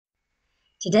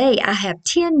Today I have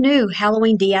 10 new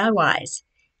Halloween DIYs.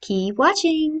 Keep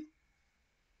watching!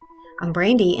 I'm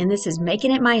Brandy and this is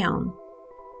Making It My Own.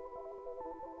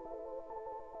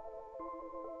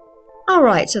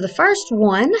 Alright, so the first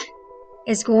one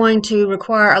is going to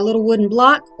require a little wooden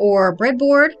block or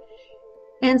breadboard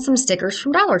and some stickers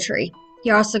from Dollar Tree.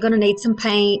 You're also going to need some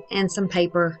paint and some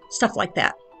paper, stuff like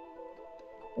that.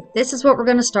 But this is what we're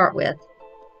going to start with.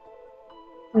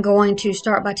 I'm going to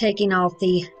start by taking off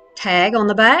the tag on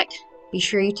the back. Be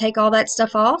sure you take all that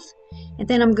stuff off. And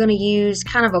then I'm going to use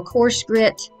kind of a coarse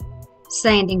grit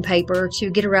sanding paper to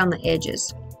get around the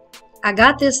edges. I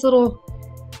got this little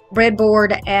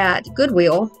breadboard at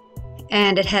Goodwill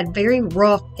and it had very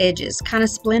rough edges, kind of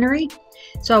splintery.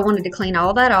 So I wanted to clean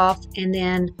all that off and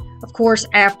then of course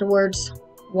afterwards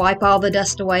wipe all the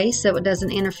dust away so it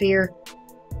doesn't interfere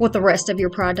with the rest of your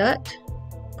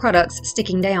products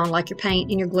sticking down, like your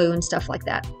paint and your glue and stuff like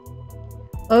that.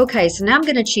 Okay, so now I'm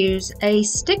going to choose a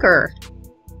sticker.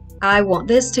 I want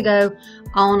this to go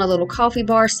on a little coffee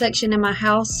bar section in my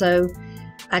house, so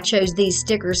I chose these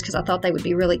stickers because I thought they would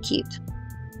be really cute.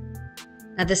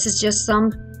 Now this is just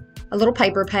a little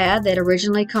paper pad that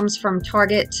originally comes from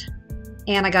Target,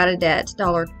 and I got it at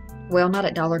not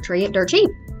at Dollar Tree, at Dirt Cheap.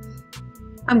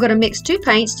 I'm going to mix two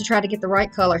paints to try to get the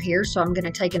right color here, so I'm going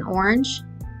to take an orange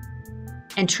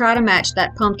and try to match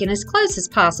that pumpkin as close as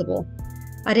possible.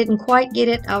 I didn't quite get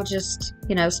it, I'll just,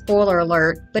 spoiler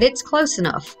alert, but it's close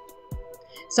enough.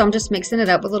 So I'm just mixing it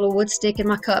up with a little wood stick in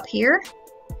my cup here.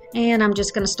 And I'm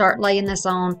just going to start laying this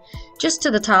on just to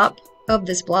the top of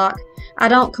this block. I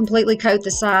don't completely coat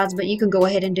the sides, but you can go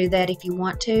ahead and do that if you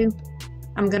want to.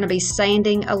 I'm going to be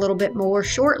sanding a little bit more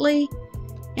shortly,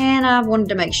 and I wanted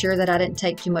to make sure that I didn't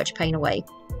take too much paint away.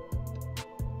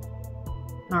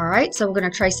 Alright, so we're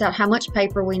going to trace out how much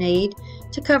paper we need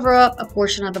to cover up a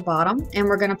portion of the bottom, and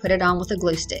we're going to put it on with a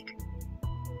glue stick.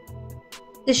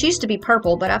 This used to be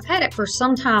purple, but I've had it for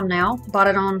some time now. Bought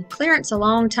it on clearance a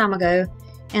long time ago,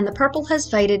 and the purple has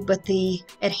faded, but the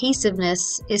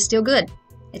adhesiveness is still good.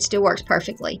 It still works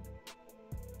perfectly.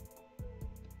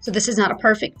 So this is not a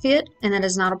perfect fit, and that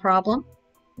is not a problem.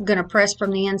 I'm going to press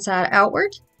from the inside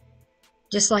outward,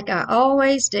 just like I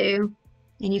always do.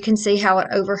 And you can see how it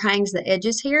overhangs the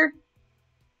edges here.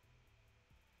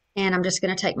 And I'm just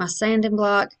going to take my sanding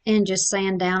block and just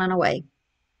sand down and away.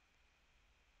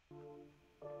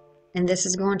 And this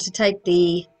is going to take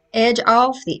the edge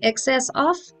off, the excess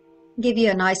off, give you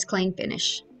a nice clean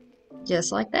finish.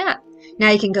 Just like that.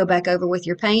 Now you can go back over with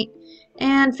your paint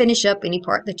and finish up any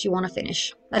part that you want to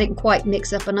finish. I didn't quite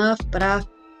mix up enough, but I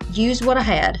used what I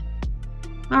had.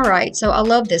 Alright, so I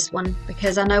love this one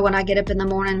because I know when I get up in the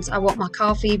mornings I want my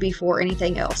coffee before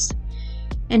anything else.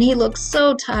 And he looks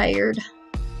so tired.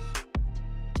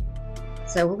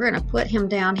 So we're going to put him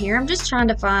down here. I'm just trying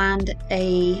to find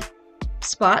a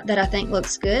spot that I think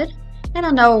looks good. And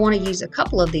I know I want to use a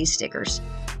couple of these stickers.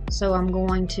 So I'm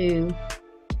going to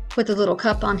put the little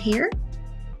cup on here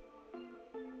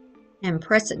and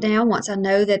press it down once I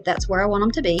know that that's where I want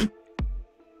them to be.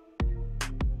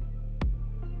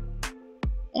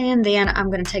 And then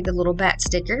I'm going to take the little bat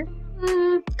sticker.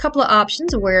 A couple of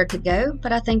options of where it could go,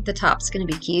 but I think the top's going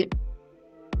to be cute.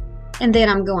 And then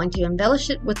I'm going to embellish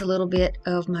it with a little bit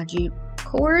of my jute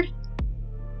cord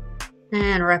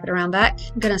and wrap it around back.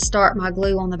 I'm going to start my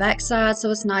glue on the back side so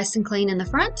it's nice and clean in the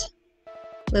front.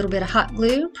 A little bit of hot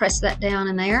glue, press that down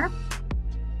in there.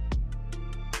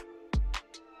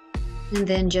 And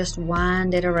then just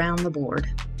wind it around the board.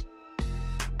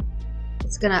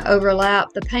 It's going to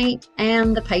overlap the paint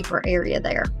and the paper area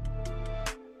there.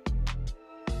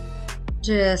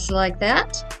 Just like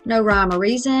that. No rhyme or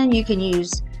reason. You can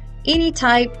use any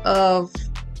type of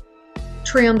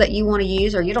trim that you want to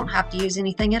use, or you don't have to use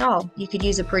anything at all. You could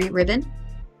use a pretty ribbon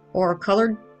or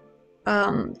colored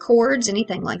cords,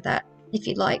 anything like that if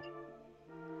you'd like.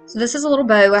 So this is a little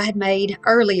bow I had made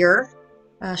earlier.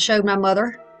 Showed my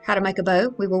mother how to make a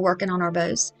bow. We were working on our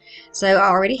bows. So I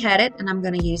already had it and I'm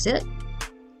going to use it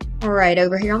right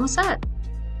over here on the side.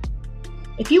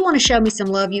 If you want to show me some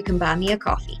love, you can buy me a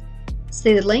coffee.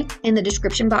 See the link in the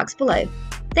description box below.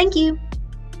 Thank you.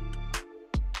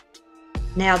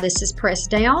 Now this is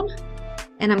pressed down,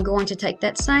 and I'm going to take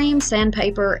that same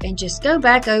sandpaper and just go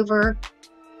back over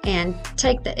and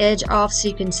take the edge off so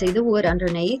you can see the wood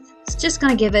underneath. It's just going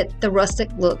to give it the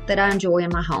rustic look that I enjoy in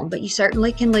my home, but you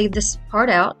certainly can leave this part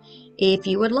out if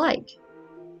you would like.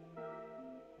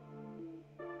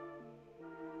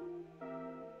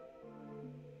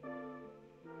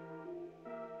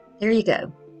 There you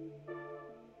go.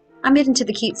 I'm into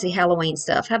the cutesy Halloween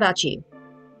stuff. How about you?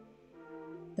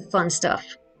 The fun stuff.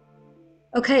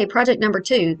 Okay, project number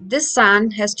 2. This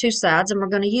sign has 2 sides and we're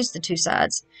going to use the 2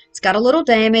 sides. It's got a little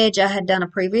damage. I had done a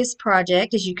previous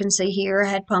project. As you can see here, I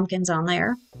had pumpkins on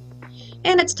there.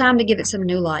 And it's time to give it some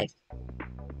new life.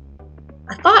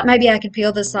 I thought maybe I could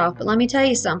peel this off, but let me tell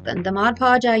you something. The Mod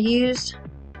Podge I used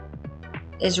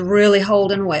is really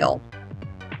holding well.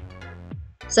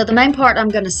 So the main part I'm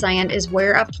going to sand is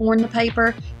where I've torn the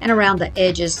paper and around the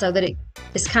edges so that it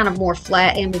is kind of more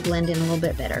flat and will blend in a little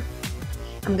bit better.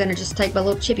 I'm going to just take my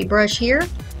little chippy brush here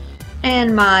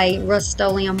and my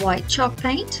Rust-Oleum white chalk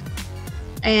paint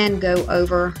and go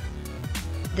over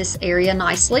this area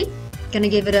nicely. Going to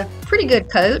give it a pretty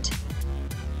good coat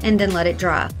and then let it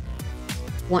dry.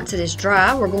 Once it is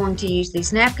dry, we're going to use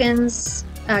these napkins.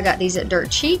 I got these at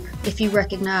Dirt Cheap, if you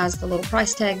recognize the little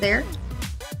price tag there.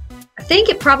 I think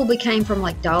it probably came from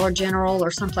like Dollar General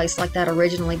or someplace like that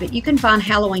originally, but you can find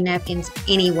Halloween napkins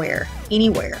anywhere.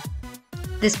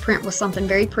 This print was something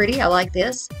very pretty. I like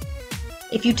this.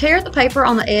 If you tear the paper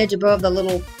on the edge above the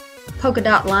little polka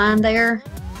dot line there,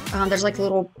 there's like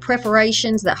little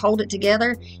perforations that hold it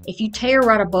together. If you tear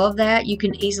right above that, you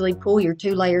can easily pull your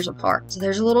 2 layers apart. So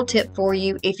there's a little tip for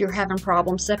you if you're having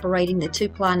problems separating the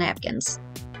 2-ply napkins.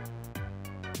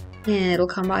 And it'll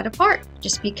come right apart.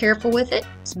 Just be careful with it.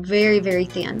 It's very, very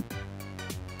thin.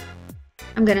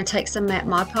 I'm going to take some matte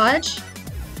Mod Podge,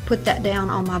 put that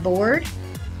down on my board.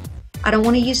 I don't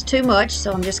want to use too much,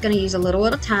 so I'm just going to use a little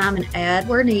at a time and add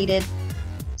where needed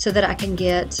so that I can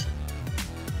get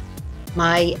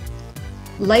my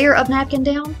layer of napkin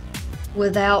down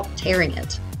without tearing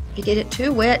it. If you get it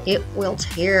too wet, it will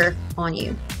tear on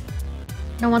you.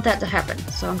 I don't want that to happen,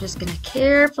 so I'm just going to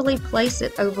carefully place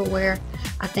it over where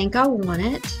I think I want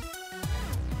it.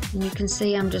 And you can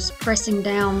see I'm just pressing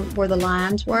down where the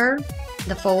lines were,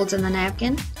 the folds in the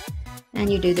napkin. And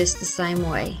you do this the same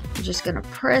way. You're just going to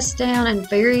press down and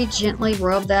very gently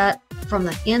rub that from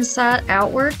the inside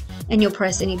outward, and you'll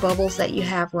press any bubbles that you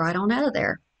have right on out of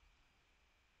there.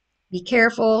 Be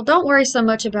careful. Don't worry so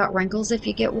much about wrinkles if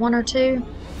you get 1 or 2,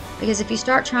 because if you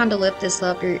start trying to lift this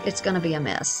up, it's going to be a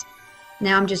mess.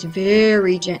 Now I'm just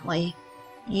very gently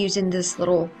using this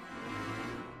little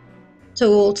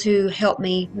tool to help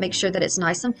me make sure that it's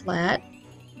nice and flat.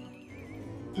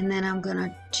 And then I'm going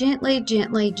to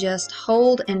gently just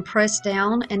hold and press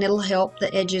down, and it'll help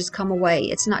the edges come away.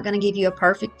 It's not going to give you a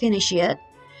perfect finish yet,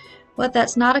 but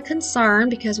that's not a concern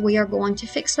because we are going to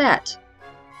fix that.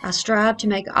 I strive to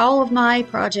make all of my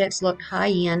projects look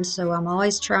high-end, so I'm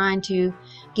always trying to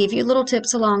give you little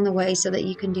tips along the way so that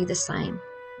you can do the same.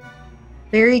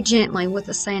 Very gently with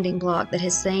a sanding block that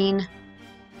has seen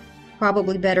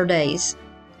probably better days.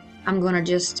 I'm going to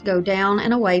just go down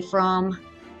and away from,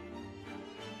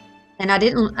 and I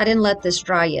didn't let this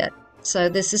dry yet, so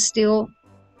this is still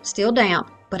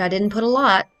damp, but I didn't put a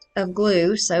lot of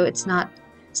glue, so it's not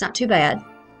too bad.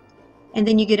 And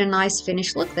then you get a nice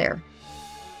finished look there.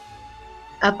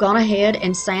 I've gone ahead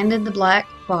and sanded the black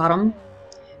bottom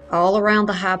all around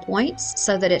the high points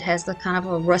so that it has the kind of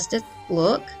a rusted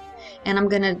look. And I'm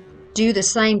going to do the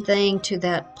same thing to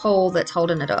that pole that's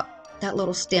holding it up, that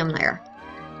little stem there.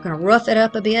 I'm going to rough it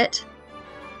up a bit,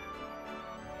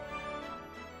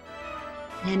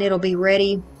 and it'll be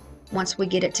ready once we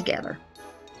get it together.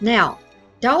 Now,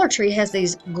 Dollar Tree has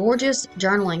these gorgeous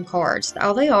journaling cards.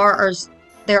 All they are is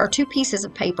there are 2 pieces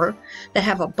of paper that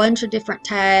have a bunch of different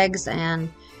tags and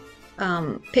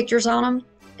pictures on them,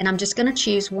 and I'm just going to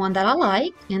choose one that I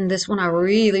like. And this one I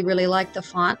really like the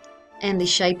font and the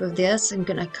shape of this. I'm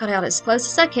going to cut out as close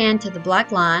as I can to the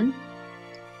black line,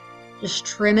 just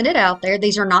trimming it out there.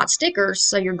 These are not stickers,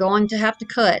 so you're going to have to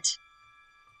cut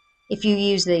if you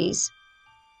use these.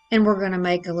 And we're going to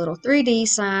make a little 3D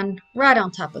sign right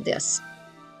on top of this.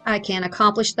 I can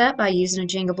accomplish that by using a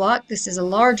Jenga block. This is a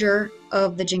larger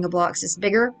of the Jenga blocks. It's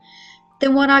bigger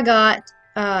than what I got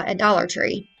at Dollar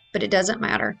Tree, but it doesn't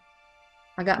matter.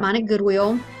 I got mine at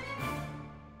Goodwill,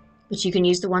 but you can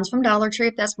use the ones from Dollar Tree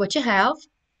if that's what you have.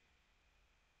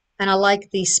 And I like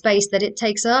the space that it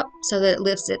takes up so that it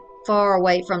lifts it far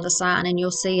away from the sign, and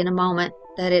you'll see in a moment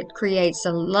that it creates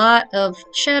a lot of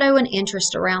shadow and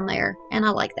interest around there, and I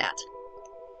like that.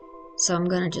 So I'm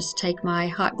going to just take my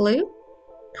hot glue,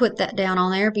 put that down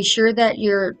on there. Be sure that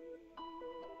your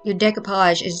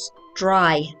decoupage is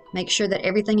dry. Make sure that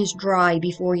everything is dry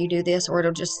before you do this, or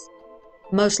it'll just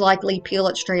most likely peel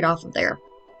it straight off of there.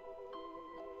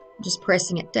 Just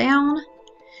pressing it down,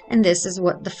 and this is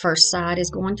what the first side is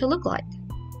going to look like.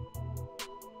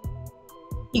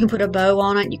 You can put a bow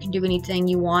on it. You can do anything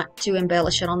you want to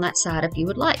embellish it on that side if you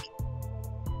would like.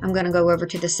 I'm going to go over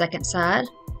to the second side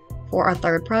for our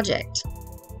third project.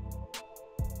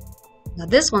 Now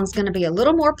this one's going to be a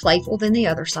little more playful than the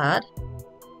other side.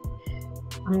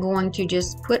 I'm going to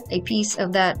just put a piece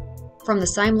of that from the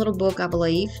same little book, I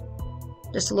believe,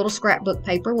 just a little scrapbook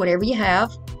paper, whatever you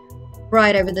have,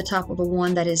 right over the top of the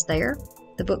one that is there,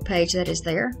 the book page that is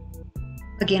there,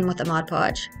 again with the Mod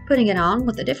Podge, putting it on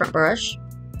with a different brush.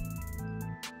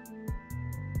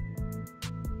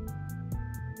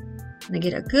 To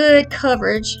get a good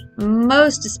coverage,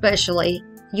 most especially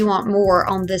you want more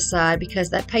on this side because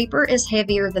that paper is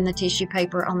heavier than the tissue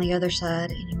paper on the other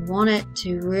side, and you want it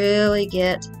to really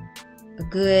get a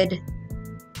good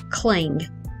cling.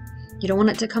 You don't want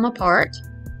it to come apart.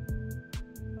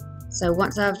 So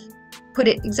once I've put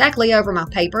it exactly over my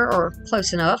paper, or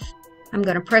close enough, I'm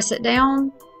going to press it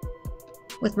down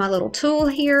with my little tool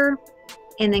here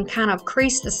and then kind of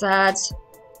crease the sides,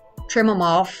 trim them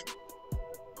off.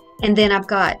 And then I've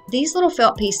got these little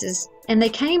felt pieces, and they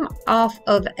came off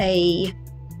of a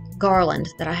garland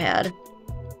that I had.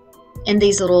 And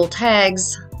these little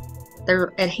tags,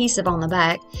 they're adhesive on the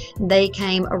back. They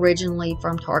came originally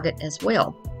from Target as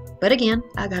well. But again,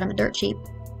 I got them at dirt cheap.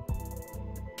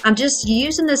 I'm just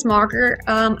using this marker.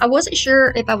 I wasn't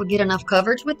sure if I would get enough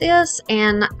coverage with this,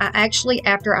 and I actually,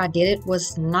 after I did it,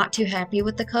 was not too happy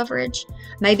with the coverage.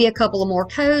 Maybe a couple of more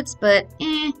coats, but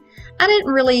I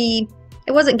didn't really...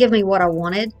 It wasn't giving me what I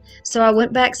wanted, so I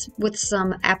went back with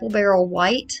some Apple Barrel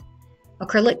White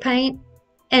acrylic paint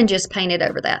and just painted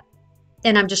over that.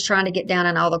 And I'm just trying to get down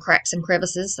in all the cracks and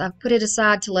crevices. I've put it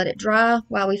aside to let it dry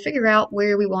while we figure out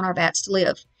where we want our bats to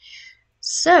live.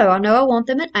 So I know I want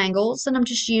them at angles, and I'm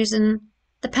just using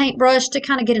the paintbrush to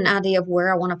kind of get an idea of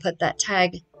where I want to put that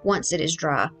tag once it is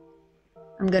dry.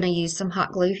 I'm going to use some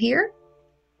hot glue here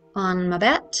on my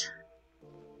bat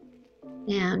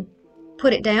and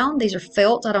put it down. These are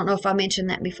felt. I don't know if I mentioned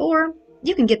that before.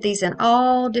 You can get these in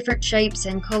all different shapes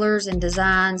and colors and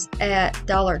designs at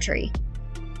Dollar Tree.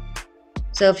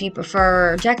 So if you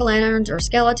prefer jack-o'-lanterns or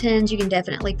skeletons, you can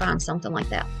definitely find something like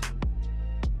that.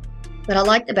 But I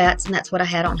like the bats, and that's what I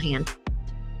had on hand.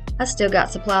 I still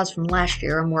got supplies from last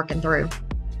year I'm working through.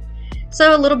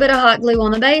 So a little bit of hot glue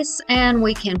on the base, and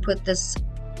we can put this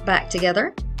back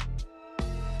together.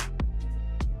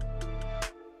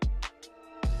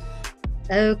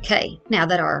 Okay, now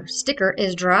that our sticker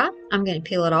is dry, I'm going to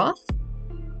peel it off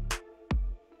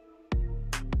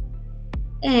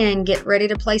and get ready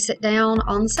to place it down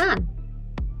on the sign.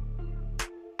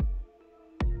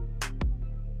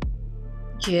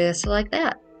 Just like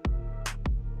that.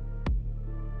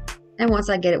 And once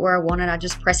I get it where I want it, I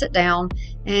just press it down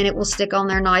and it will stick on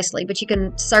there nicely. But you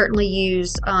can certainly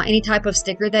use any type of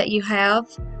sticker that you have,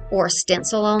 or a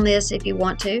stencil on this if you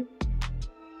want to.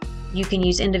 You can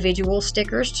use individual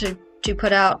stickers to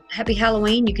put out Happy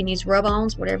Halloween. You can use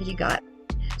rub-ons, whatever you got.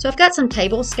 So I've got some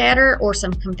table scatter or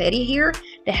some confetti here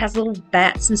that has little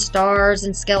bats and stars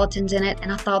and skeletons in it, and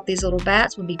I thought these little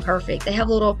bats would be perfect. They have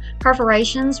little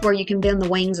perforations where you can bend the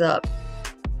wings up.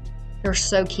 They're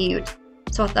so cute.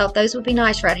 So I thought those would be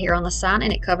nice right here on the sign,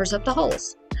 and it covers up the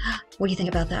holes. What do you think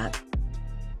about that?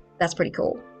 That's pretty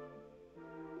cool.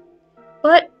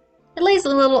 But it leaves a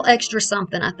little extra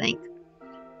something, I think.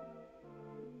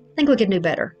 I think we could do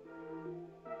better.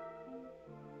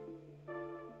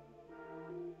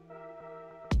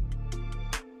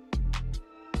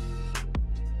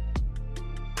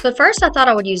 So at first I thought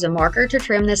I would use a marker to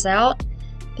trim this out,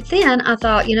 but then I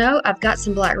thought, you know, I've got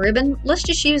some black ribbon, let's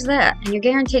just use that, and you're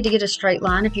guaranteed to get a straight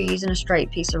line if you're using a straight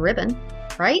piece of ribbon,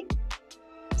 right?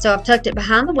 So I've tucked it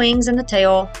behind the wings and the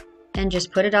tail and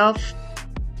just put it off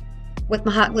with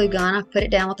my hot glue gun. I've put it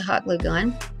down with the hot glue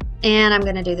gun. And I'm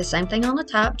going to do the same thing on the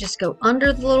top. Just go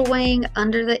under the little wing,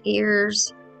 under the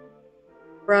ears,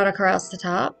 right across the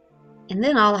top. And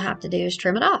then all I have to do is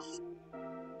trim it off.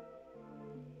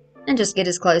 And just get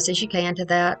as close as you can to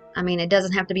that. I mean, it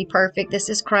doesn't have to be perfect. This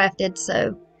is crafted,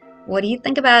 so what do you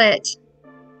think about it?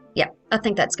 Yeah, I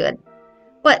think that's good.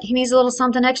 But he needs a little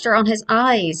something extra on his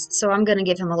eyes, so I'm going to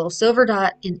give him a little silver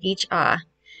dot in each eye.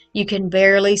 You can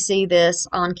barely see this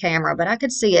on camera, but I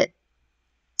could see it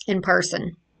in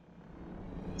person.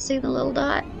 See the little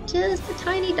dot? Just a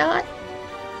tiny dot.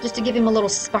 Just to give him a little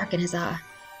spark in his eye.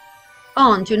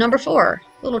 On to number 4.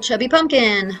 Little chubby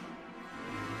pumpkin.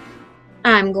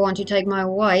 I'm going to take my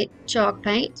white chalk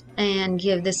paint and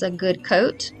give this a good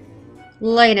coat.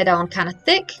 Laying it on kind of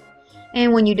thick.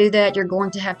 And when you do that, you're going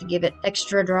to have to give it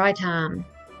extra dry time.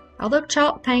 Although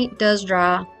chalk paint does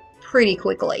dry pretty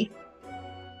quickly.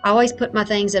 I always put my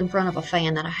things in front of a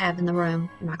fan that I have in the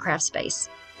room in my craft space.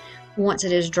 Once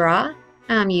it is dry,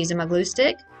 I'm using my glue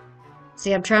stick.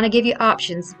 See, I'm trying to give you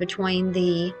options between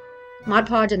the Mod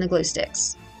Podge and the glue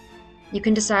sticks. You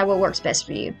can decide what works best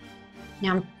for you.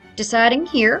 Now I'm deciding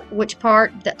here which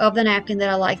part of the napkin that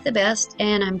I like the best,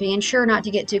 and I'm being sure not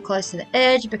to get too close to the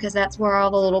edge because that's where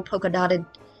all the little polka dotted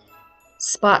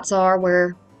spots are,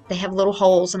 where they have little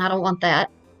holes, and I don't want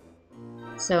that.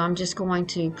 So I'm just going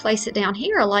to place it down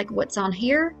here. I like what's on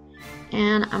here,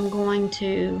 and I'm going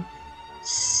to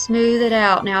smooth it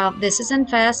out. Now this is in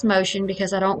fast motion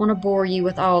because I don't want to bore you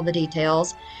with all the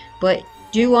details, but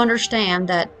do understand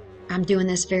that I'm doing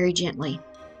this very gently.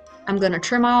 I'm going to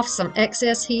trim off some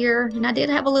excess here, and I did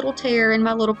have a little tear in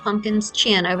my little pumpkin's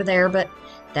chin over there, but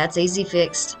that's easily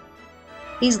fixed.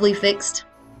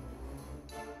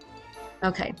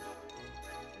 Okay,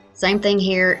 same thing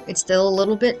here. It's still a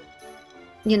little bit,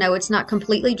 you know, it's not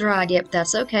completely dried yet, but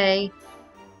that's okay.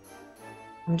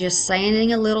 I'm just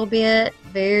sanding a little bit,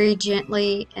 very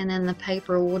gently, and then the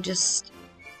paper will just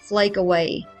flake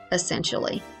away,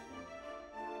 essentially.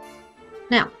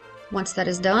 Now, once that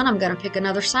is done, I'm going to pick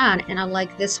another sign, and I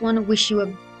like this one, Wish You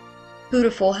a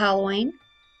Beautiful Halloween.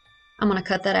 I'm going to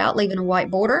cut that out, leaving a white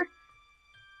border,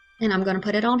 and I'm going to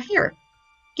put it on here.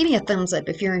 Give me a thumbs up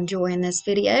if you're enjoying this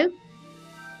video.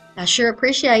 I sure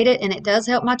appreciate it, and it does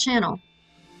help my channel.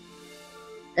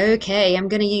 Okay, I'm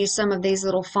going to use some of these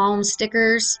little foam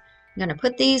stickers. I'm going to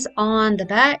put these on the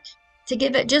back to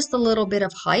give it just a little bit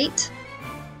of height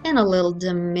and a little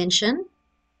dimension.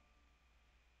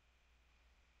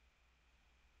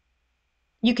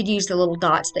 You could use the little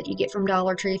dots that you get from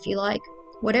Dollar Tree if you like,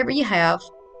 whatever you have.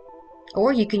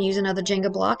 Or you can use another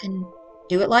Jenga block and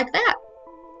do it like that.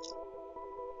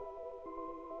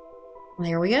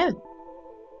 There we go.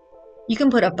 You can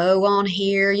put a bow on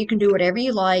here. You can do whatever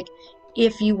you like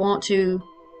if you want to,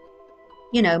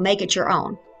 you know, make it your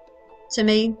own. To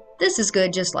me, this is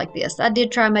good just like this. I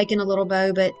did try making a little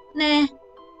bow, but nah,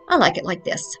 I like it like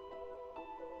this.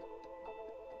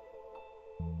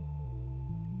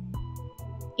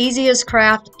 Easiest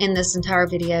craft in this entire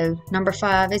video. Number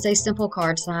 5 is a simple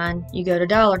card sign. You go to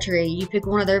Dollar Tree, you pick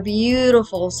one of their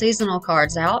beautiful seasonal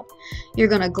cards out. You're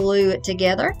going to glue it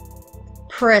together,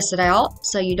 press it out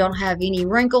so you don't have any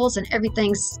wrinkles and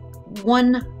everything's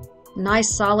one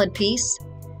nice solid piece.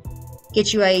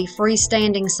 Get you a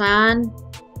freestanding sign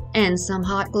and some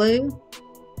hot glue.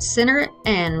 Center it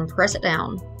and press it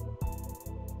down.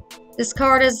 This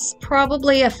card is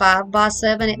probably a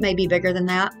 5x7. It may be bigger than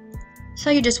that. So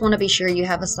you just want to be sure you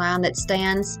have a sign that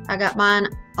stands. I got mine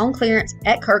on clearance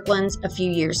at Kirkland's a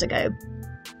few years ago.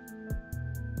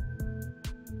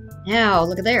 Now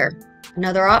look at there.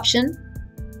 Another option.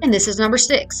 And this is number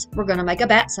 6. We're going to make a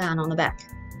bat sign on the back.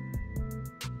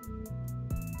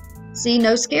 See,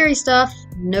 no scary stuff.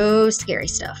 No scary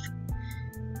stuff.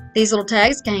 These little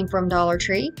tags came from Dollar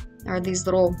Tree, or these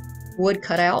little wood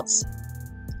cutouts.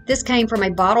 This came from a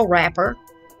bottle wrapper.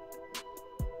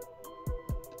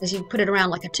 As you put it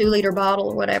around like a 2-liter bottle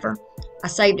or whatever. I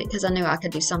saved it because I knew I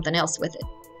could do something else with it.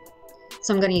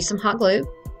 So I'm going to use some hot glue.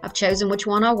 I've chosen which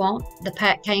one I want. The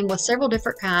pack came with several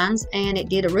different kinds, and it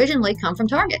did originally come from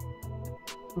Target.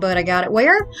 But I got it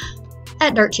where?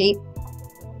 At Dirt Cheap.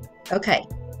 Okay.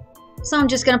 So I'm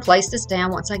just going to place this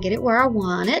down once I get it where I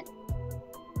want it.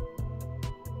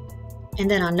 And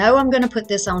then I know I'm going to put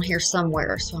this on here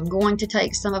somewhere. So I'm going to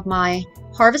take some of my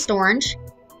Harvest Orange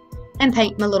and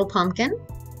paint my little pumpkin.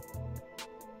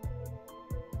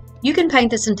 You can paint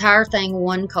this entire thing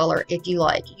one color if you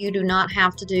like. You do not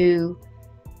have to do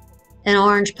an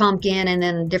orange pumpkin and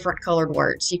then different colored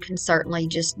words. You can certainly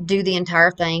just do the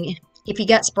entire thing. If you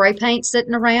got spray paint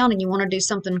sitting around and you want to do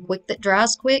something quick that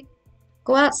dries quick,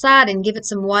 go outside and give it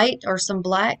some white or some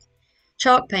black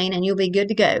chalk paint and you'll be good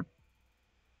to go.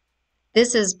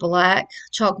 This is black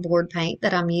chalkboard paint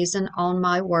that I'm using on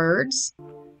my words.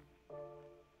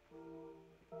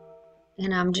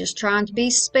 And I'm just trying to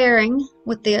be sparing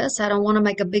with this. I don't want to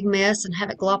make a big mess and have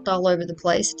it glopped all over the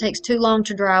place. It takes too long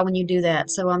to dry when you do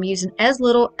that. So I'm using as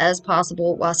little as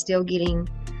possible while still getting,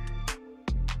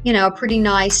 you know, a pretty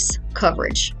nice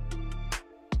coverage.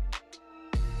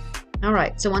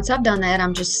 Alright, so once I've done that,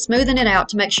 I'm just smoothing it out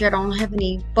to make sure I don't have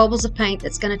any bubbles of paint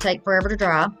that's going to take forever to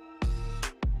dry.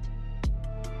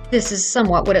 This is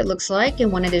somewhat what it looks like,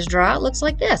 and when it is dry, it looks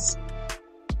like this.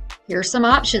 Here are some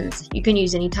options. You can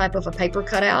use any type of a paper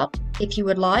cutout if you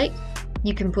would like.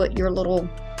 You can put your little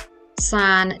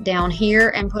sign down here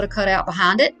and put a cutout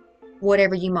behind it,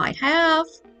 whatever you might have.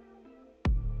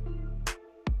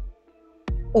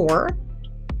 Or,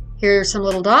 here are some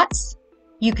little dots.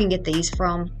 You can get these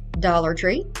from Dollar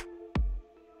Tree.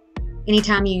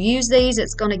 Anytime you use these,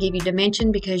 it's going to give you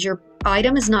dimension because your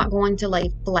item is not going to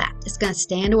lay flat. It's going to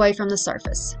stand away from the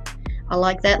surface. I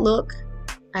like that look.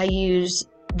 I use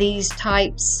these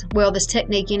types, well, this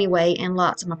technique anyway, in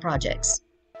lots of my projects.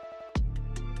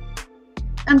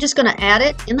 I'm just going to add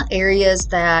it in the areas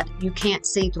that you can't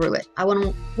see through it. I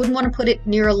wouldn't want to put it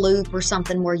near a loop or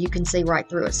something where you can see right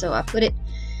through it. So I put it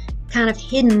kind of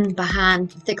hidden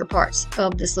behind the thicker parts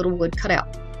of this little wood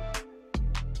cutout.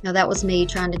 Now that was me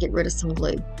trying to get rid of some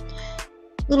glue.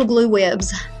 Little glue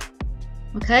webs.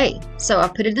 Okay, so I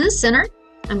put it in the center.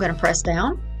 I'm going to press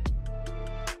down.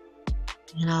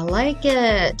 And I like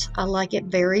it. I like it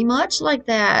very much like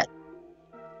that.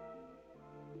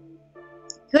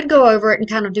 Could go over it and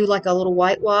kind of do like a little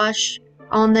whitewash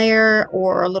on there,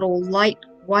 or a little light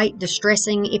white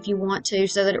distressing if you want to,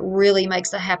 so that it really makes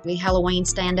the Happy Halloween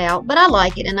stand out. But I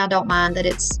like it, and I don't mind that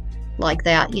it's like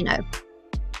that, you know.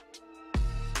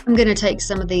 I'm going to take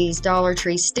some of these Dollar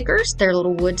Tree stickers. They're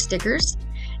little wood stickers.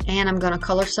 And I'm going to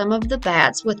color some of the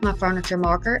bats with my furniture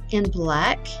marker in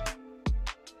black.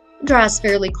 It dries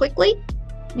fairly quickly.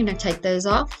 I'm going to take those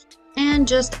off and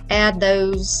just add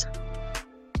those,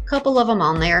 couple of them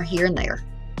on there, here and there.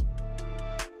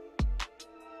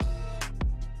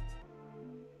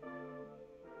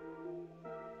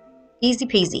 Easy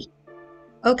peasy.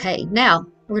 Okay, now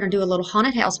we're going to do a little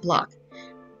haunted house block.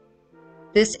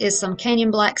 This is some Canyon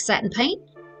Black satin paint.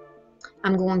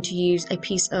 I'm going to use a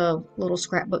piece of little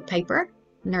scrapbook paper,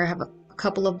 and there I have a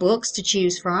couple of books to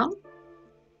choose from.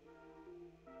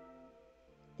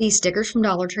 These stickers from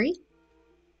Dollar Tree.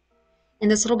 In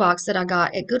this little box that I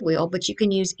got at Goodwill, but you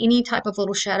can use any type of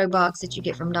little shadow box that you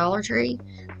get from Dollar Tree.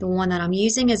 The one that I'm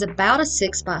using is about a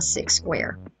 6 by 6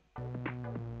 square.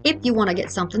 If you want to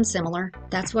get something similar,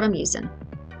 that's what I'm using.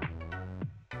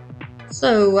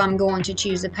 So I'm going to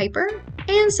choose a paper,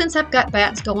 and since I've got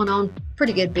bats going on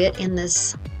pretty good bit in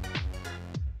this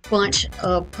bunch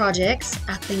of projects,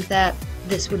 I think that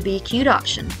this would be a cute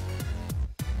option.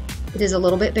 It is a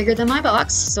little bit bigger than my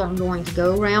box, so I'm going to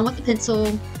go around with the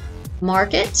pencil,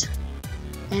 mark it,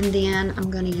 and then I'm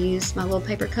going to use my little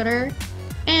paper cutter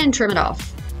and trim it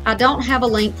off. I don't have a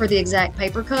link for the exact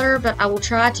paper cutter, but I will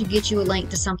try to get you a link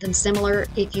to something similar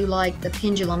if you like the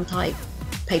pendulum type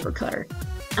paper cutter.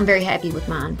 I'm very happy with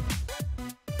mine.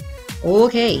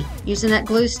 Okay, using that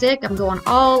glue stick, I'm going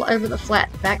all over the flat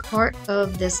back part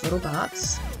of this little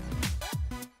box.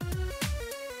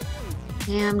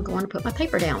 And I'm going to put my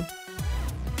paper down.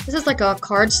 This is like a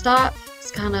cardstock.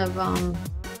 It's kind of,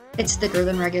 it's thicker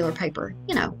than regular paper.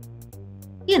 You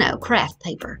know, craft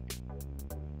paper.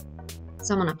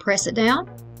 So I'm going to press it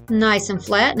down, nice and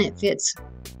flat, and it fits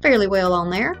fairly well on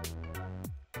there.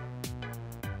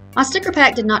 My sticker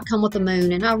pack did not come with a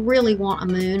moon, and I really want a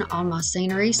moon on my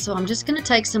scenery, so I'm just going to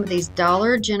take some of these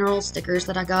Dollar General stickers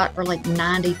that I got for like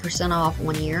 90% off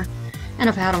one year, and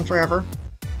I've had them forever.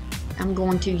 I'm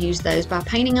going to use those by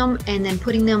painting them and then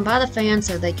putting them by the fan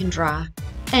so they can dry.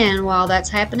 And while that's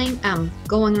happening, I'm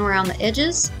going around the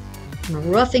edges and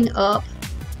roughing up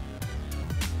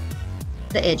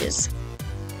the edges.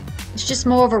 It's just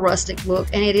more of a rustic look,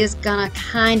 and it is going to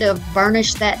kind of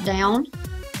burnish that down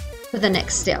for the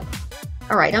next step.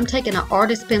 Alright, I'm taking an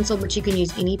artist pencil, but you can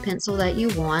use any pencil that you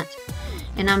want,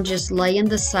 and I'm just laying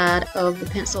the side of the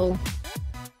pencil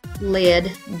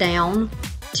lid down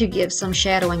to give some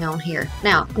shadowing on here.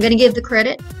 Now, I'm going to give the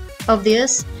credit of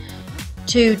this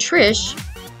to Trish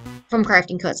from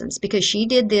Crafting Cousins, because she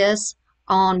did this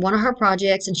on one of her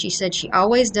projects, and she said she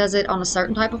always does it on a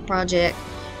certain type of project,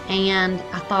 and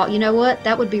I thought, you know what,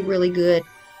 that would be really good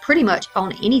pretty much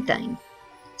on anything.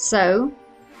 So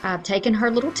I've taken her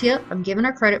little tip, I'm giving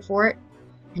her credit for it,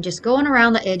 and just going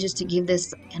around the edges to give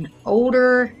this an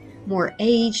older, more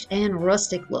aged and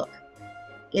rustic look.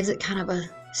 Gives it kind of a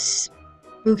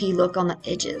spooky look on the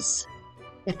edges,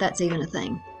 if that's even a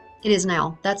thing. It is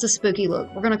now. That's a spooky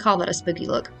look. We're going to call that a spooky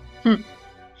look.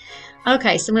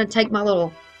 Okay, so I'm going to take my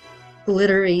little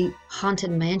glittery haunted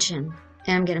mansion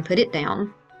and I'm going to put it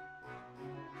down.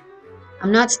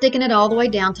 I'm not sticking it all the way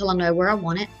down till I know where I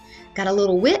want it. Got a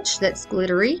little witch that's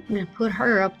glittery. I'm going to put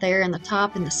her up there in the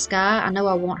top in the sky. I know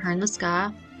I want her in the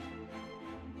sky.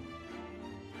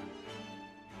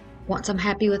 Once I'm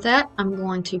happy with that, I'm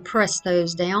going to press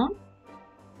those down.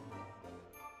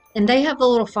 And they have the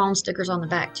little foam stickers on the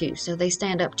back too, so they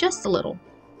stand up just a little.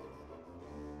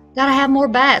 Gotta have more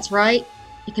bats, right?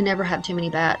 You can never have too many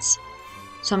bats.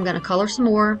 So I'm going to color some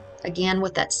more, again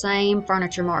with that same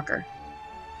furniture marker.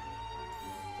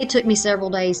 It took me several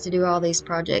days to do all these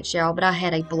projects, y'all, but I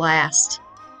had a blast.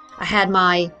 I had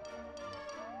my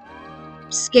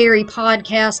scary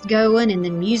podcast going and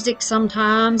then music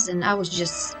sometimes, and I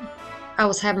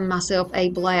was having myself a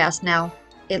blast. Now,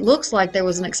 it looks like there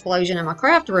was an explosion in my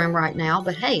craft room right now,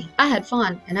 but hey, I had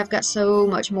fun, and I've got so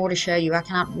much more to show you. I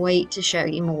cannot wait to show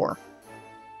you more.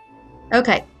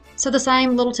 Okay, So the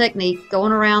same little technique,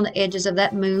 going around the edges of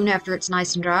that moon after it's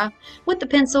nice and dry with the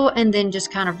pencil, and then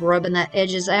just kind of rubbing that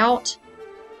edges out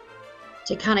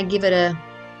to kind of give it a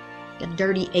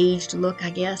dirty, aged look,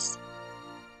 I guess.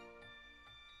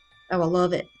 Oh, I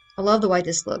love it. I love the way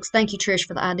this looks. Thank you, Trish,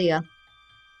 for the idea.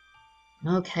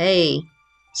 Okay,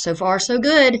 so far so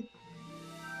good.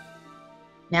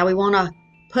 Now we want to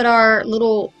put our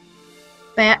little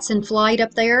bats in flight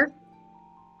up there.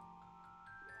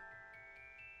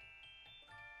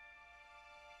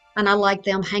 And I like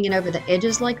them hanging over the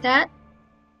edges like that.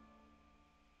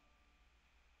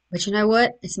 But you know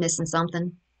what? It's missing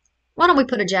something. Why don't we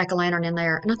put a jack-o'-lantern in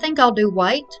there? And I think I'll do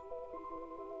white.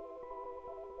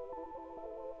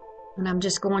 And I'm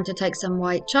just going to take some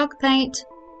white chalk paint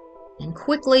and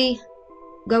quickly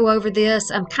go over this.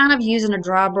 I'm kind of using a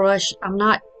dry brush. I'm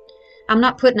not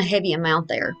putting a heavy amount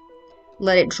there.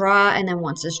 Let it dry, and then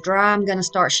once it's dry, I'm going to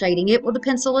start shading it with a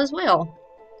pencil as well.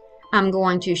 I'm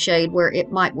going to shade where it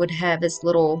would have its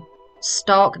little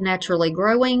stalk naturally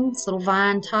growing, this little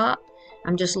vine top.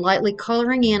 I'm just lightly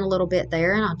coloring in a little bit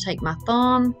there, and I'll take my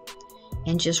thumb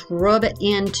and just rub it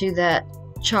into that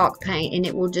chalk paint, and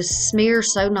it will just smear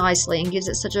so nicely and gives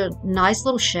it such a nice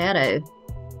little shadow.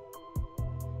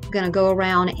 I'm going to go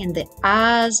around in the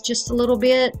eyes just a little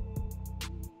bit,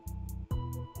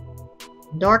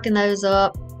 darken those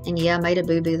up, and yeah, I made a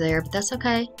boo-boo there, but that's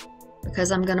okay,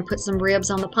 because I'm going to put some ribs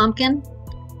on the pumpkin,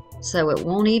 so it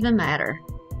won't even matter.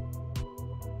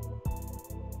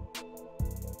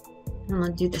 I'm going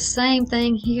to do the same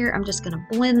thing here. I'm just going to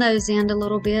blend those in a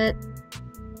little bit.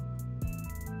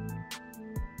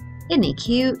 Isn't he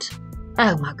cute?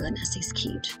 Oh my goodness, he's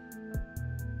cute.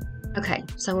 Okay,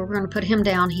 so we're going to put him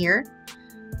down here.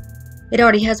 It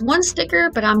already has one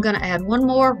sticker, but I'm going to add one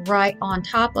more right on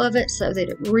top of it so that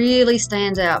it really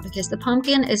stands out, because the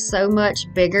pumpkin is so much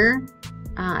bigger.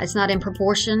 It's not in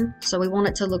proportion, so we want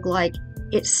it to look like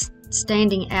it's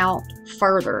standing out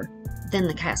further than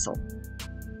the castle.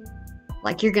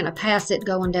 Like you're going to pass it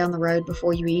going down the road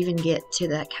before you even get to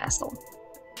that castle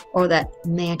or that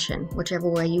mansion, whichever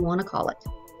way you want to call it.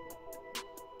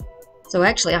 So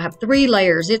actually I have 3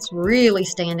 layers. It's really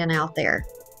standing out there.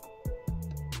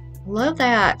 Love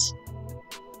that.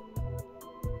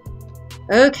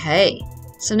 Okay,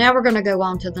 so now we're going to go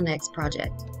on to the next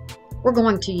project. We're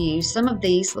going to use some of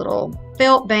these little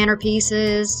felt banner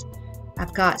pieces.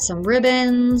 I've got some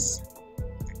ribbons,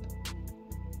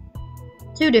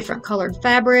 2 different colored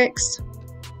fabrics,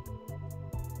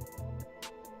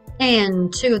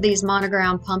 and 2 of these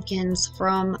monogram pumpkins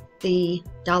from the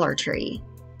Dollar Tree.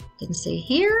 You can see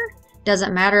here,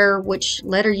 doesn't matter which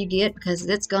letter you get because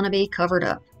it's going to be covered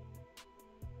up.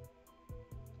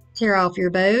 Tear off your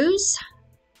bows,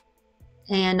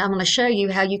 and I'm going to show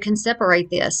you how you can separate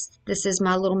this. This is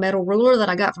my little metal ruler that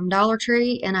I got from Dollar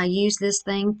Tree, and I use this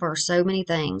thing for so many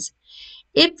things.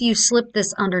 If you slip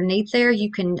this underneath there,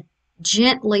 you can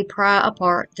gently pry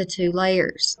apart the 2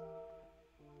 layers.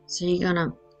 So you're going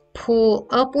to pull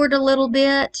upward a little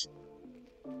bit,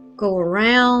 go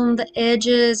around the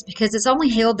edges, because it's only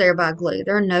held there by glue.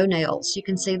 There are no nails. You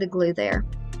can see the glue there.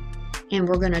 And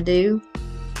we're going to do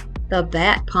the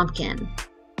bat pumpkin.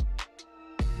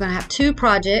 We're going to have 2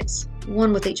 projects,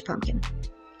 1 with each pumpkin.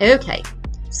 Okay,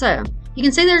 so you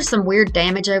can see there's some weird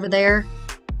damage over there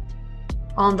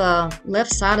on the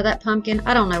left side of that pumpkin.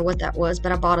 I don't know what that was,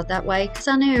 but I bought it that way because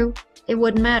I knew it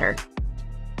wouldn't matter.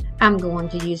 I'm going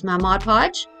to use my Mod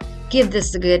Podge, give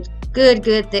this a good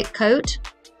thick coat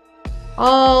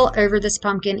all over this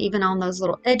pumpkin, even on those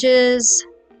little edges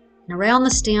and around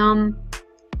the stem,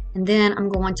 and then I'm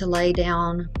going to lay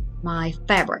down my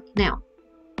fabric. Now,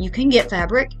 you can get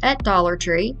fabric at Dollar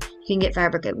Tree, you can get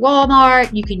fabric at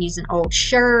Walmart, you can use an old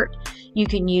shirt, you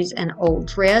can use an old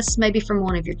dress, maybe from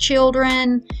one of your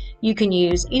children. You can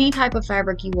use any type of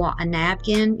fabric you want. A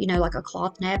napkin, you know, like a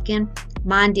cloth napkin.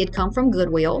 Mine did come from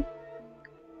Goodwill.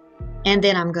 And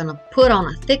then I'm going to put on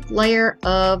a thick layer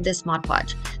of this Mod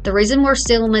Podge. The reason we're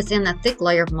sealing this in a thick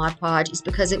layer of Mod Podge is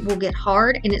because it will get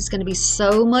hard and it's going to be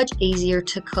so much easier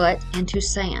to cut and to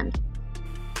sand.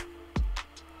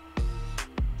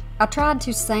 I tried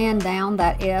to sand down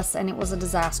that S and it was a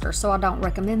disaster, so I don't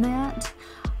recommend that.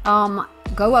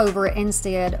 Go over it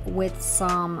instead with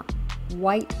some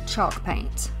white chalk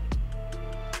paint.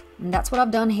 And that's what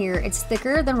I've done here. It's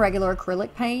thicker than regular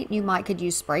acrylic paint. You could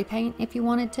use spray paint if you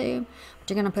wanted to, but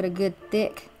you're going to put a good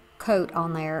thick coat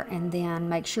on there and then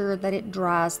make sure that it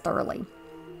dries thoroughly.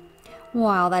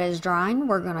 While that is drying,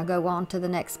 we're going to go on to the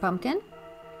next pumpkin.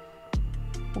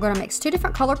 We're going to mix 2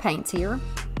 different color paints here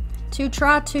to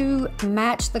try to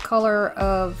match the color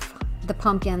of the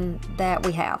pumpkin that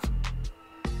we have.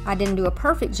 I didn't do a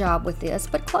perfect job with this,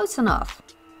 but close enough.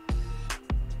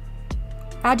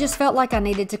 I just felt like I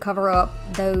needed to cover up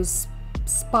those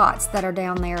spots that are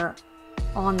down there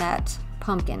on that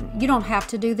pumpkin. You don't have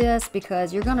to do this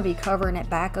because you're going to be covering it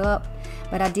back up,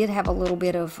 but I did have a little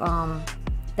bit of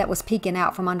that was peeking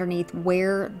out from underneath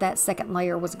where that second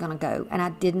layer was going to go, and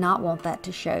I did not want that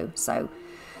to show. So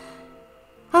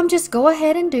just go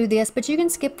ahead and do this, but you can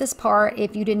skip this part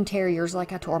if you didn't tear yours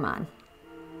like I tore mine.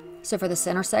 So for the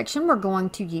center section, we're going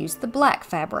to use the black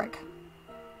fabric.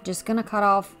 Just going to cut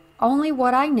off only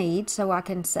what I need so I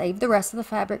can save the rest of the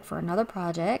fabric for another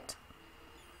project.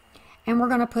 And we're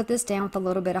going to put this down with a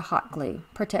little bit of hot glue.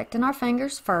 Protecting our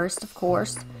fingers first, of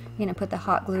course. You're going to put the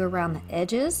hot glue around the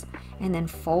edges and then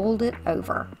fold it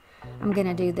over. I'm going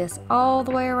to do this all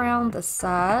the way around the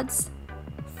sides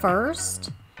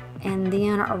first, and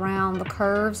then around the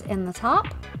curves in the top.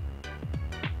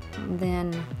 And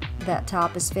then that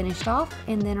top is finished off,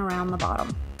 and then around the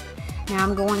bottom. Now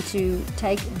I'm going to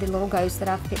take the little ghost that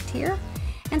I've picked here,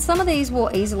 and some of these will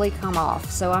easily come off,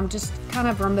 so I'm just kind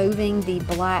of removing the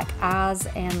black eyes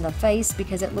and the face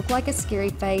because it looked like a scary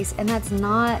face, and that's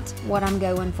not what I'm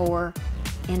going for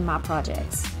in my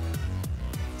projects.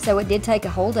 So it did take a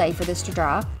whole day for this to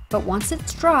dry, but once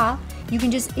it's dry, you can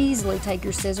just easily take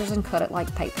your scissors and cut it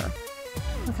like paper.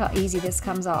 Look how easy this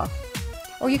comes off.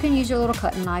 Or you can use your little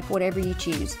cutting knife, whatever you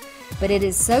choose. But it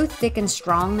is so thick and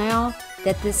strong now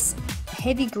that this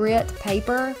heavy grit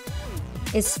paper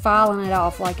is filing it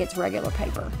off like it's regular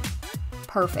paper.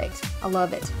 Perfect. I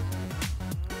love it.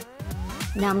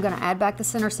 Now I'm going to add back the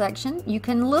center section. You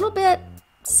can a little bit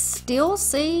still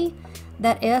see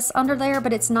that S under there,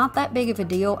 but it's not that big of a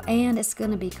deal, and it's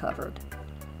going to be covered.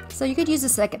 So you could use a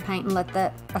second paint and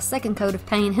a second coat of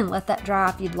paint and let that dry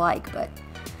if you'd like, but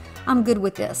I'm good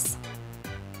with this.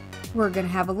 We're going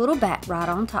to have a little bat right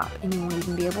on top, and you won't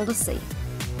even be able to see.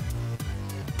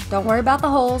 Don't worry about the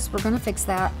holes, we're going to fix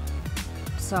that.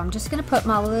 So I'm just going to put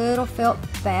my little felt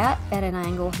bat at an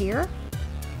angle here.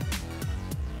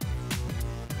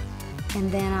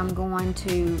 And then I'm going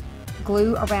to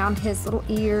glue around his little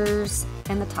ears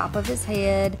and the top of his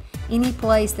head, any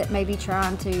place that may be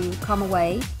trying to come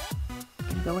away.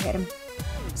 And go ahead and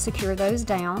secure those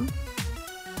down.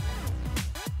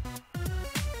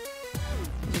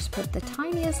 Just put the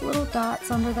tiniest little dots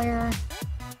under there.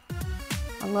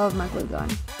 I love my glue gun.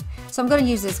 So I'm going to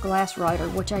use this glass writer,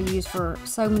 which I use for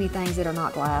so many things that are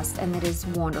not glass, and that is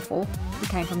wonderful. It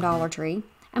came from Dollar Tree.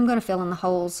 I'm going to fill in the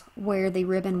holes where the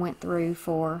ribbon went through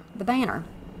for the banner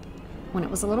when it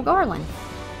was a little garland.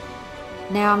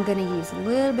 Now I'm going to use a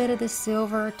little bit of this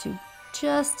silver to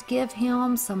just give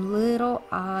him some little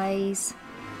eyes.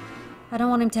 I don't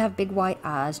want him to have big white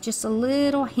eyes, just a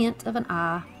little hint of an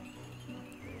eye.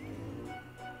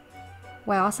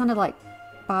 Wow, I sounded like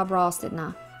Bob Ross, didn't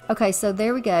I? Okay, so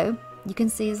there we go. You can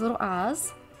see his little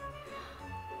eyes.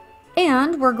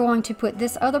 And we're going to put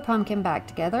this other pumpkin back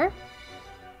together.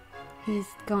 He's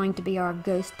going to be our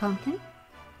ghost pumpkin.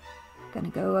 Gonna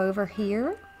go over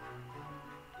here.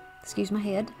 Excuse my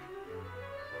head.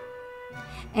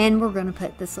 And we're gonna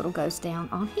put this little ghost down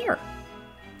on here.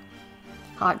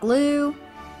 Hot glue.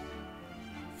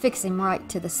 Fix him right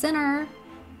to the center.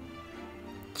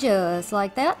 Just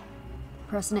like that.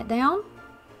 Pressing it down.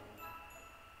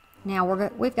 Now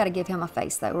we've got to give him a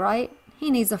face though, right? He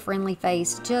needs a friendly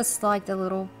face just like the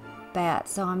little bat.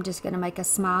 So I'm just going to make a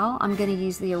smile. I'm going to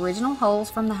use the original holes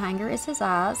from the hanger as his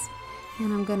eyes.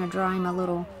 And I'm going to draw him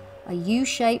a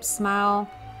U-shaped smile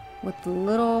with the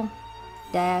little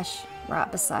dash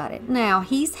right beside it. Now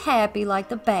he's happy like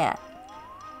the bat.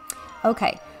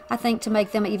 Okay, I think to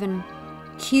make them even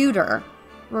cuter,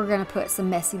 we're going to put some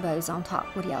messy bows on top.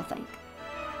 What do y'all think?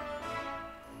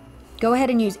 Go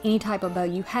ahead and use any type of bow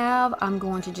you have. I'm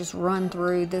going to just run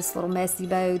through this little messy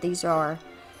bow. These are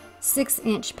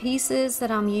 6-inch pieces that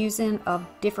I'm using of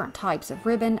different types of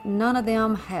ribbon. None of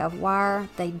them have wire.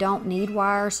 They don't need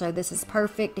wire, so this is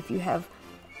perfect if you have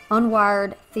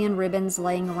unwired thin ribbons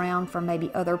laying around from maybe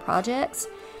other projects.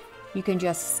 You can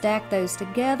just stack those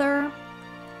together.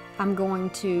 I'm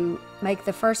going to make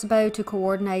the first bow to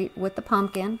coordinate with the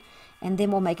pumpkin, and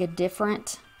then we'll make a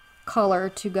different color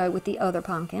to go with the other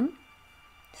pumpkin.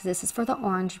 So this is for the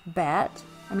orange bat.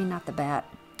 I mean, not the bat.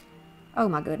 Oh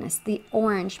my goodness. The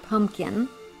orange pumpkin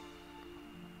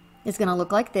is going to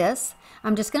look like this.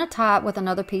 I'm just going to tie it with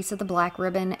another piece of the black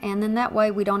ribbon, and then that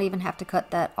way we don't even have to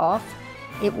cut that off.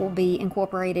 It will be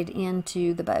incorporated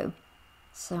into the bow.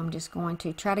 So I'm just going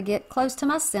to try to get close to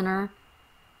my center,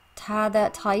 tie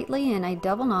that tightly in a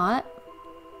double knot,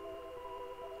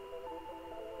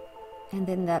 And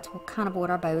then that's kind of what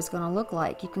our bow is going to look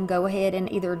like. You can go ahead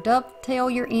and either dovetail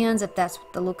your ends if that's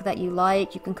the look that you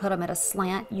like. You can cut them at a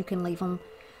slant. You can leave them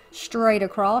straight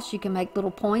across. You can make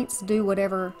little points. Do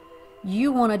whatever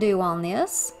you want to do on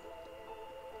this.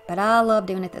 But I love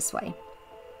doing it this way.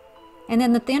 And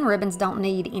then the thin ribbons don't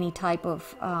need any type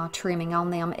of trimming on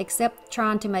them except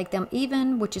trying to make them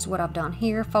even, which is what I've done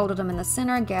here. Folded them in the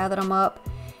center, gathered them up,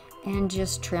 and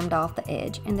just trimmed off the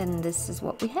edge. And then this is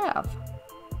what we have.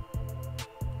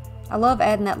 I love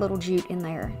adding that little jute in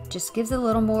there. Just gives it a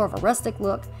little more of a rustic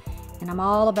look, and I'm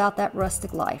all about that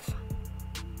rustic life.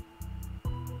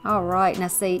 All right, now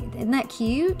see, isn't that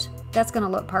cute? That's gonna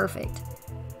look perfect.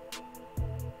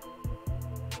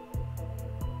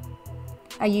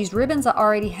 I used ribbons I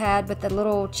already had, but the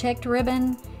little checked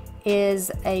ribbon is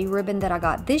a ribbon that I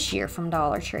got this year from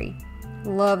Dollar Tree.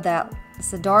 Love that.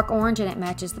 It's a dark orange and it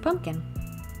matches the pumpkin.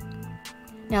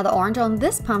 Now the orange on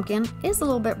this pumpkin is a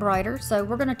little bit brighter, so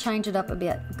we're going to change it up a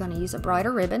bit. I'm going to use a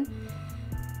brighter ribbon,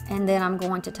 and then I'm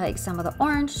going to take some of the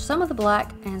orange, some of the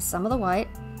black, and some of the white,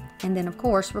 and then of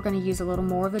course we're going to use a little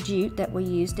more of the jute that we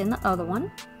used in the other one.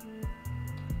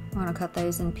 We're going to cut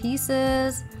those in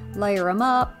pieces, layer them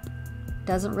up.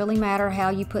 Doesn't really matter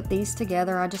how you put these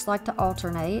together, I just like to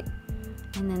alternate.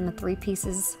 And then the 3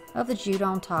 pieces of the jute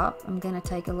on top. I'm going to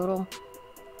take a little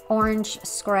orange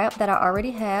scrap that I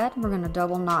already had. We're going to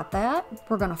double knot that.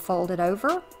 We're going to fold it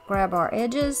over, grab our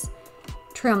edges,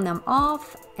 trim them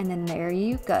off, and then there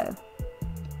you go.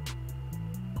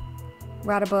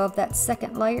 Right above that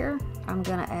second layer, I'm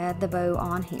going to add the bow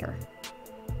on here.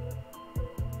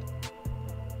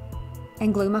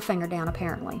 And glue my finger down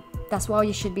apparently. That's why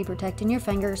you should be protecting your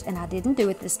fingers, and I didn't do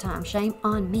it this time. Shame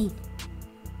on me.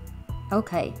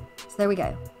 Okay, so there we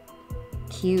go.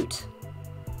 Cute.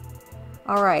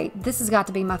 All right, this has got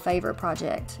to be my favorite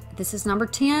project. This is number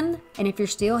 10, and if you're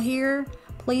still here,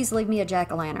 please leave me a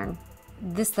jack-o'-lantern.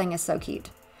 This thing is so cute.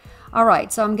 All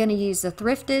right, so I'm going to use the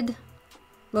thrifted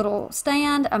little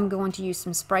stand. I'm going to use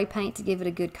some spray paint to give it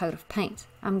a good coat of paint.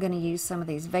 I'm going to use some of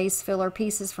these vase filler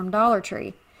pieces from Dollar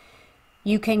Tree.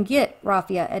 You can get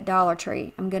raffia at Dollar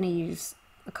Tree. I'm going to use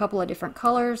a couple of different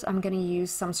colors. I'm going to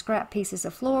use some scrap pieces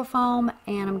of fluorofoam,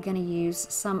 and I'm going to use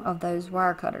some of those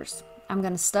wire cutters. I'm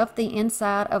going to stuff the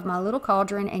inside of my little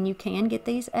cauldron, and you can get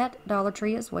these at Dollar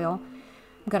Tree as well.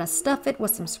 I'm going to stuff it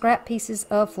with some scrap pieces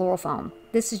of fluorofoam.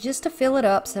 This is just to fill it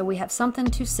up so we have something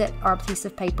to set our piece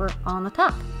of paper on the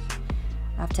top.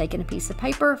 I've taken a piece of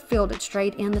paper, filled it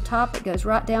straight in the top. It goes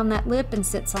right down that lip and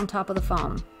sits on top of the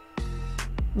foam.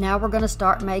 Now we're going to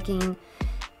start making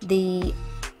the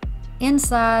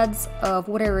insides of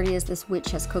whatever it is this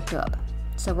witch has cooked up.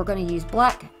 So we're going to use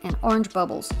black and orange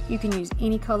bubbles. You can use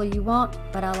any color you want,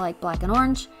 but I like black and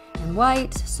orange and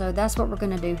white, so that's what we're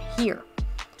going to do here.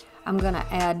 I'm going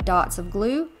to add dots of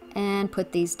glue and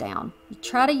put these down. You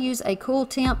try to use a cool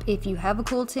temp if you have a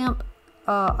cool temp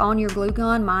on your glue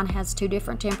gun. Mine has 2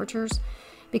 different temperatures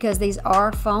because these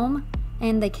are foam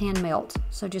and they can melt,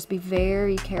 so just be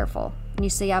very careful. And you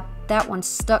see that one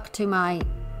stuck to my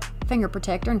finger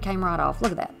protector and came right off.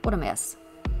 Look at that, what a mess.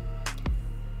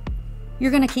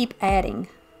 You're going to keep adding.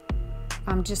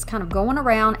 I'm just kind of going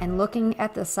around and looking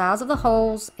at the size of the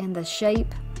holes and the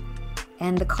shape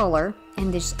and the color,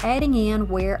 and just adding in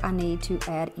where I need to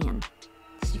add in.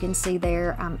 So you can see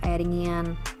there I'm adding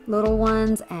in little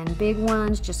ones and big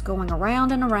ones, just going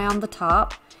around and around the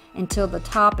top until the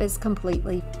top is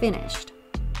completely finished.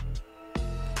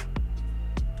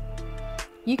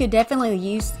 You could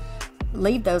definitely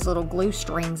leave those little glue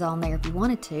strings on there if you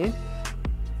wanted to.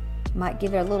 Might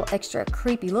give it a little extra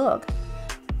creepy look.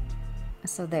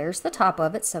 So there's the top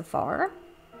of it so far.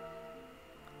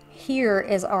 Here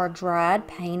is our dried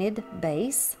painted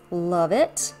base. Love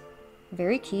it.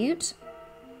 Very cute.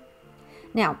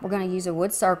 Now we're going to use a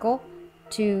wood circle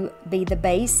to be the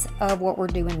base of what we're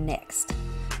doing next.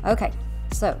 Okay,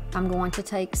 so I'm going to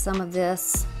take some of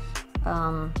this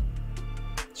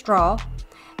straw,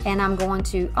 and I'm going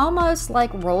to almost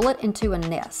like roll it into a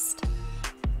nest,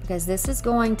 because this is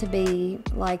going to be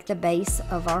like the base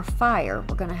of our fire.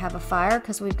 We're going to have a fire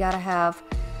because we got to have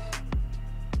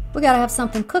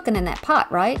something cooking in that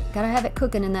pot, right? Got to have it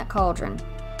cooking in that cauldron.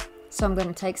 So I'm going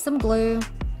to take some glue,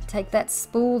 take that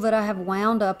spool that I have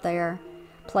wound up there,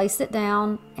 place it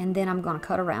down, and then I'm going to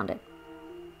cut around it.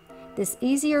 It's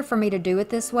easier for me to do it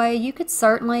this way. You could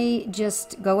certainly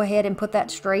just go ahead and put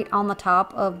that straight on the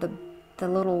top of the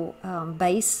little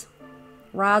base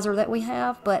riser that we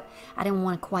have, but I didn't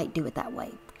want to quite do it that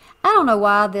way. I don't know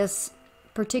why this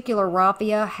particular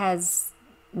raffia has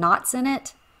knots in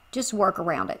it. Just work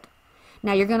around it.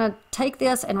 Now you're going to take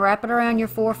this and wrap it around your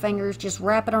 4 fingers. Just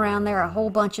wrap it around there a whole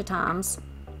bunch of times.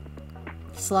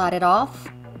 Slide it off.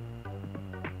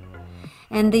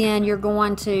 And then you're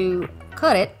going to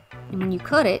cut it. And when you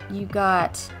cut it, you've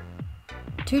got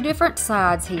two different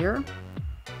sides here,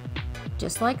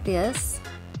 just like this.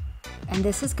 And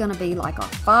this is going to be like a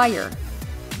fire.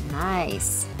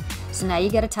 Nice. So now you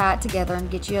got to tie it together and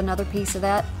get you another piece of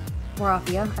that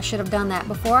raffia. I should have done that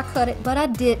before I cut it, but I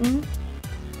didn't.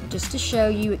 Just to show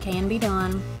you it can be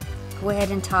done. Go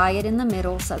ahead and tie it in the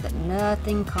middle so that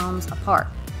nothing comes apart.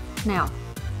 Now,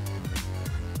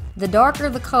 the darker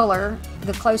the color,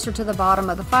 the closer to the bottom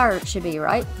of the fire it should be,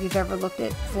 right? If you've ever looked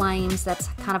at flames, that's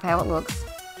kind of how it looks.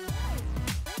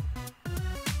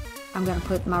 I'm going to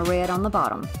put my red on the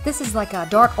bottom. This is like a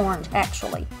dark orange,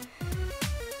 actually.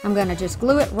 I'm going to just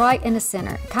glue it right in the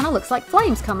center. It kind of looks like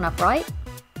flames coming up, right?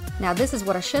 Now this is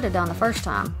what I should have done the first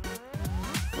time.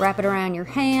 Wrap it around your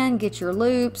hand, get your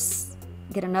loops,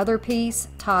 get another piece,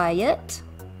 tie it.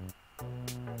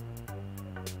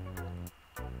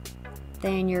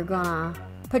 Then you're gonna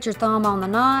put your thumb on the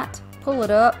knot, pull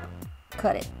it up,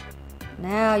 cut it.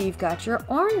 Now you've got your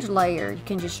orange layer. You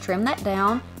can just trim that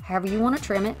down, however you want to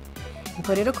trim it, and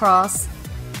put it across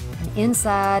and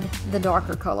inside the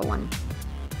darker color one.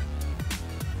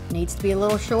 Needs to be a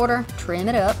little shorter, trim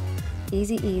it up.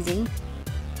 Easy, easy.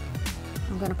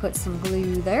 I'm gonna put some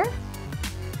glue there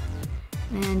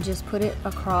and just put it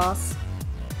across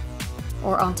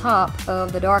or on top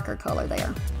of the darker color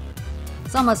there.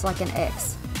 It's almost like an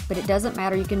X, but it doesn't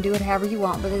matter. You can do it however you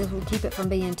want, but this will keep it from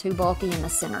being too bulky in the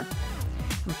center.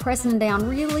 I'm pressing down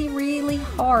really, really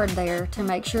hard there to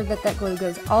make sure that that glue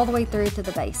goes all the way through to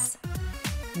the base.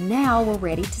 Now we're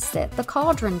ready to set the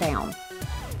cauldron down.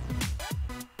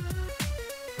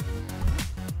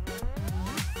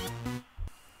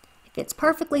 It fits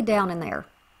perfectly down in there.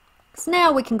 So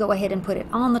now we can go ahead and put it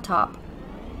on the top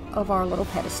of our little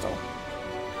pedestal.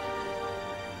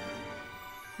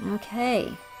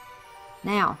 Okay,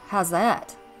 now how's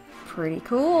that? Pretty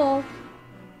cool.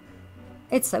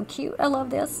 It's so cute. I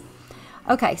love this.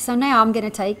 Okay, so now I'm going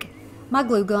to take my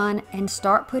glue gun and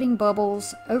start putting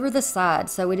bubbles over the side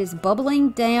so it is bubbling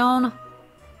down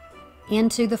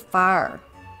into the fire.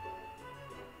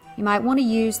 You might want to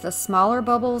use the smaller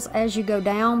bubbles as you go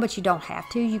down, but you don't have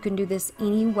to. You can do this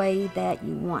any way that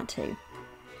you want to. I'm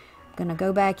going to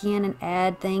go back in and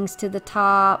add things to the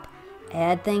top,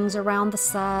 add things around the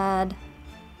side.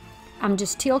 I'm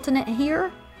just tilting it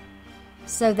here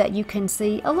so that you can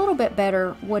see a little bit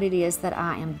better what it is that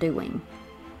I am doing.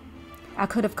 I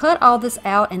could have cut all this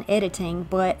out in editing,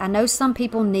 but I know some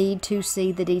people need to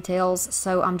see the details,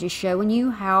 so I'm just showing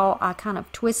you how I kind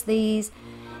of twist these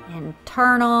and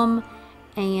turn them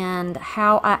and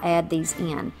how I add these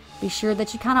in. Be sure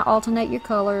that you kind of alternate your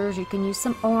colors. You can use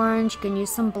some orange, you can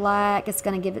use some black. It's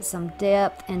going to give it some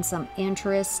depth and some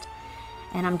interest.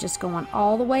 And I'm just going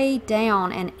all the way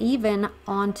down and even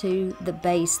onto the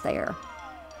base there.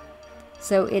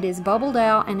 So it is bubbled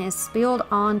out and is spilled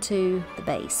onto the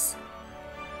base.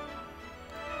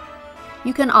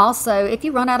 You can also, if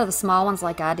you run out of the small ones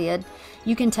like I did,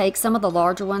 you can take some of the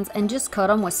larger ones and just cut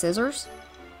them with scissors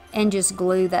and just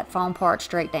glue that foam part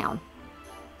straight down.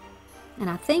 And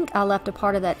I think I left a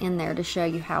part of that in there to show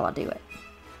you how I do it.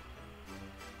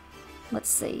 Let's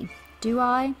see, do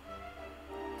I?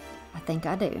 I think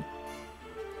I do.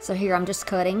 So here I'm just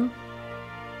cutting,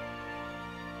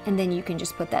 and then you can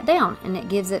just put that down and it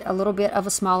gives it a little bit of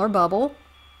a smaller bubble,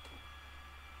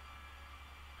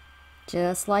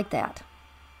 just like that.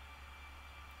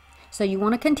 So you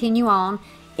want to continue on.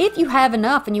 If you have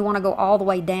enough and you want to go all the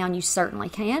way down, you certainly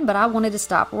can, but I wanted to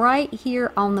stop right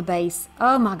here on the base.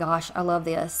 Oh my gosh, I love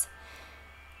this.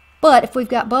 But if we've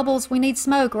got bubbles, we need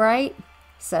smoke, right?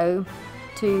 So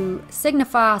to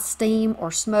signify steam or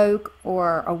smoke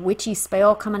or a witchy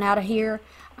spell coming out of here,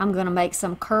 I'm going to make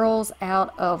some curls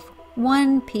out of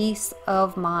one piece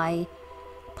of my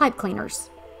pipe cleaners.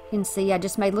 You can see I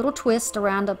just made little twists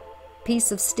around a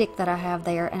piece of stick that I have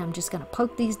there, and I'm just going to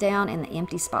poke these down in the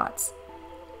empty spots.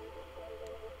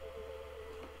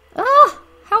 Ah,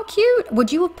 how cute!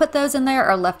 Would you have put those in there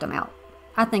or left them out?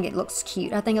 I think it looks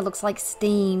cute. I think it looks like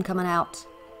steam coming out.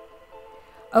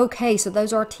 Okay, so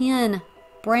those are 10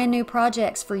 brand new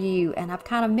projects for you, and I've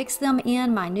kind of mixed them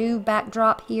in my new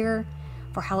backdrop here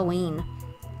for Halloween.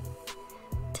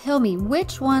 Tell me,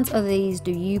 which ones of these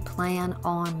do you plan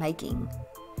on making?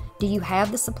 Do you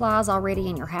have the supplies already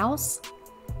in your house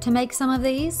to make some of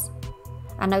these?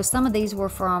 I know some of these were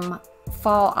from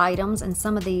fall items and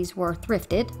some of these were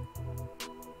thrifted.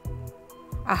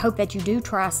 I hope that you do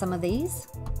try some of these.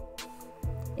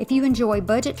 If you enjoy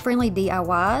budget-friendly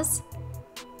DIYs,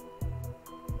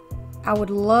 I would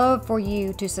love for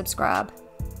you to subscribe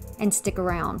and stick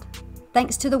around.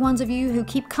 Thanks to the ones of you who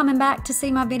keep coming back to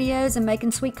see my videos and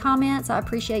making sweet comments. I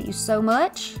appreciate you so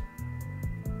much.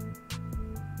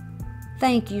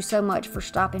 Thank you so much for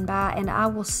stopping by, and I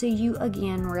will see you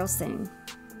again real soon.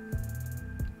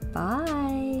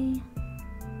 Bye.